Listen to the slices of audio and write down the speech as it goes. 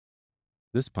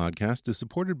This podcast is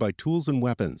supported by Tools and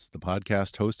Weapons, the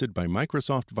podcast hosted by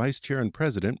Microsoft Vice Chair and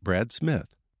President Brad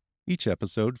Smith. Each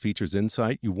episode features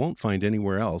insight you won't find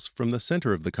anywhere else from the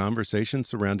center of the conversation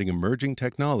surrounding emerging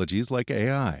technologies like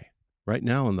AI. Right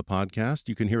now on the podcast,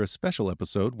 you can hear a special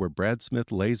episode where Brad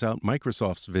Smith lays out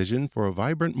Microsoft's vision for a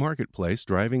vibrant marketplace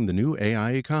driving the new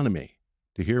AI economy.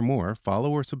 To hear more,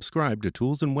 follow or subscribe to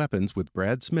Tools and Weapons with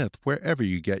Brad Smith wherever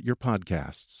you get your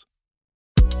podcasts.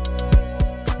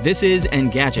 This is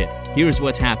Engadget. Here's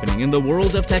what's happening in the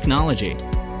world of technology.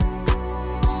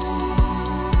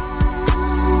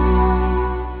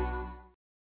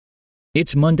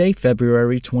 It's Monday,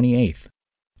 February 28th.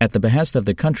 At the behest of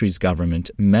the country's government,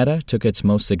 Meta took its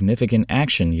most significant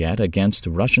action yet against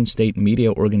Russian state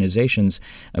media organizations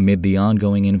amid the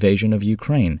ongoing invasion of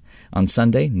Ukraine. On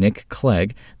Sunday, Nick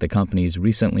Clegg, the company's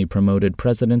recently promoted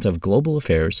president of global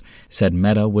affairs, said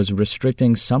Meta was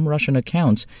restricting some Russian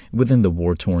accounts within the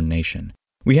war-torn nation.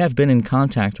 We have been in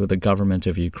contact with the government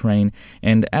of Ukraine,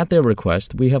 and at their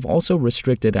request, we have also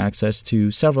restricted access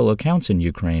to several accounts in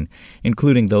Ukraine,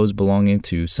 including those belonging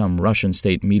to some Russian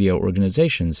state media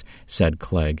organizations, said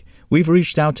Clegg. We've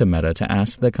reached out to Meta to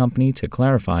ask the company to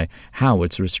clarify how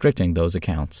it's restricting those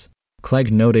accounts.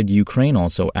 Clegg noted Ukraine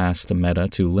also asked Meta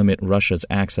to limit Russia's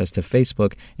access to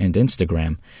Facebook and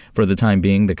Instagram. For the time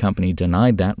being, the company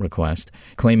denied that request,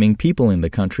 claiming people in the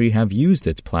country have used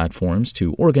its platforms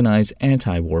to organize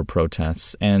anti-war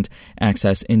protests and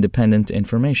access independent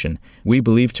information. We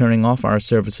believe turning off our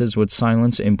services would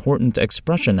silence important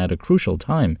expression at a crucial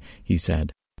time, he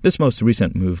said. This most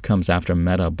recent move comes after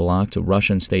Meta blocked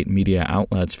Russian state media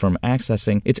outlets from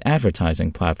accessing its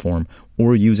advertising platform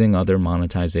or using other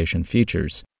monetization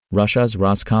features. Russia's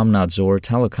Roskomnadzor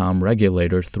telecom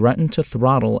regulator threatened to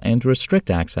throttle and restrict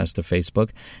access to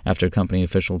Facebook after company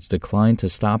officials declined to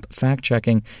stop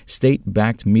fact-checking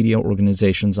state-backed media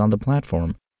organizations on the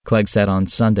platform. Clegg said on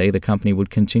Sunday the company would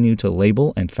continue to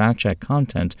label and fact-check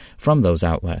content from those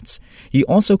outlets. He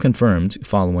also confirmed,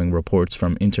 following reports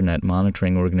from internet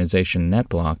monitoring organization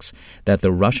NetBlocks, that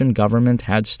the Russian government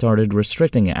had started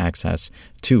restricting access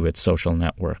to its social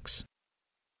networks.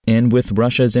 And with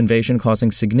Russia's invasion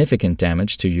causing significant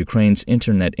damage to Ukraine's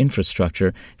internet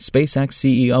infrastructure, SpaceX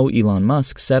CEO Elon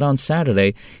Musk said on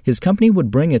Saturday his company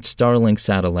would bring its Starlink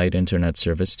satellite internet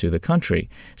service to the country.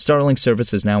 Starlink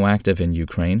service is now active in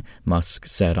Ukraine, Musk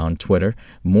said on Twitter,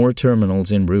 more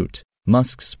terminals en route.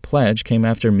 Musk's pledge came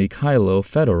after Mikhailo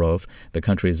Fedorov, the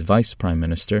country's vice prime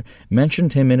minister,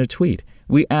 mentioned him in a tweet.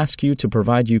 We ask you to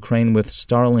provide Ukraine with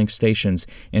Starlink stations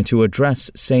and to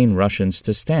address sane Russians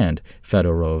to stand,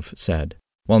 Fedorov said.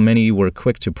 While many were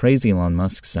quick to praise Elon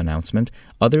Musk's announcement,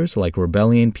 others, like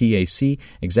Rebellion PAC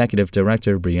executive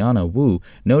director Brianna Wu,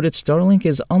 noted Starlink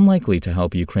is unlikely to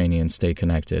help Ukrainians stay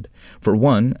connected. For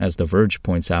one, as The Verge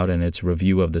points out in its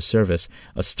review of the service,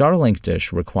 a Starlink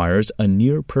dish requires a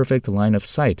near-perfect line of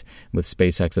sight with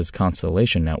SpaceX's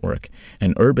Constellation network.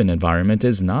 An urban environment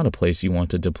is not a place you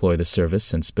want to deploy the service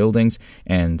since buildings,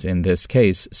 and in this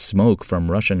case, smoke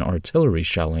from Russian artillery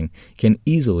shelling, can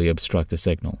easily obstruct a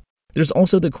signal. There's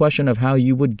also the question of how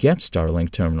you would get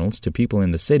Starlink terminals to people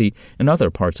in the city and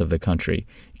other parts of the country.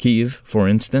 Kyiv, for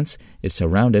instance, is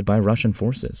surrounded by Russian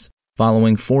forces.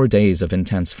 Following 4 days of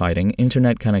intense fighting,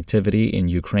 internet connectivity in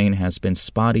Ukraine has been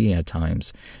spotty at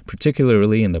times,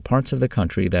 particularly in the parts of the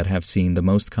country that have seen the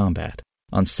most combat.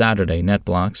 On Saturday,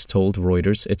 NetBlocks told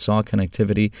Reuters it saw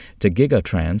connectivity to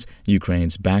Gigatrans,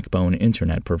 Ukraine's backbone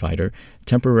internet provider,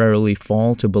 temporarily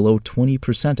fall to below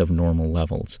 20% of normal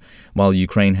levels. While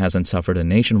Ukraine hasn't suffered a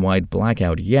nationwide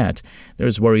blackout yet,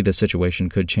 there's worry the situation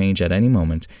could change at any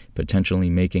moment, potentially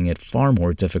making it far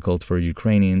more difficult for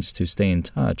Ukrainians to stay in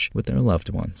touch with their loved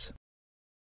ones.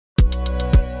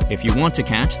 If you want to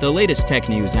catch the latest tech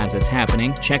news as it's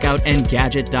happening, check out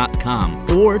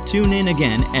Engadget.com or tune in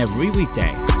again every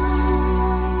weekday.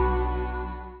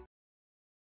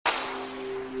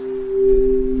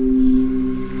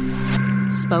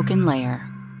 SpokenLayer.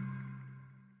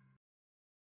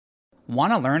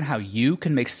 Want to learn how you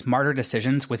can make smarter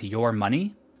decisions with your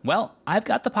money? Well, I've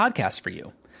got the podcast for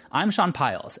you. I'm Sean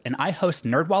Piles, and I host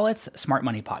NerdWallet's Smart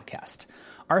Money Podcast.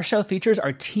 Our show features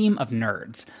our team of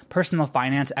nerds, personal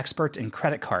finance experts in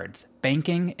credit cards,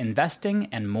 banking, investing,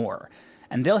 and more.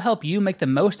 And they'll help you make the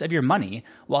most of your money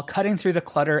while cutting through the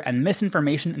clutter and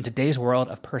misinformation in today's world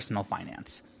of personal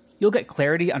finance. You'll get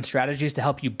clarity on strategies to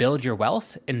help you build your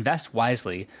wealth, invest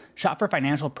wisely, shop for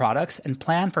financial products, and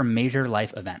plan for major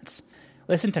life events.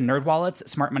 Listen to NerdWallet's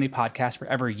Smart Money Podcast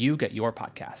wherever you get your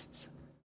podcasts.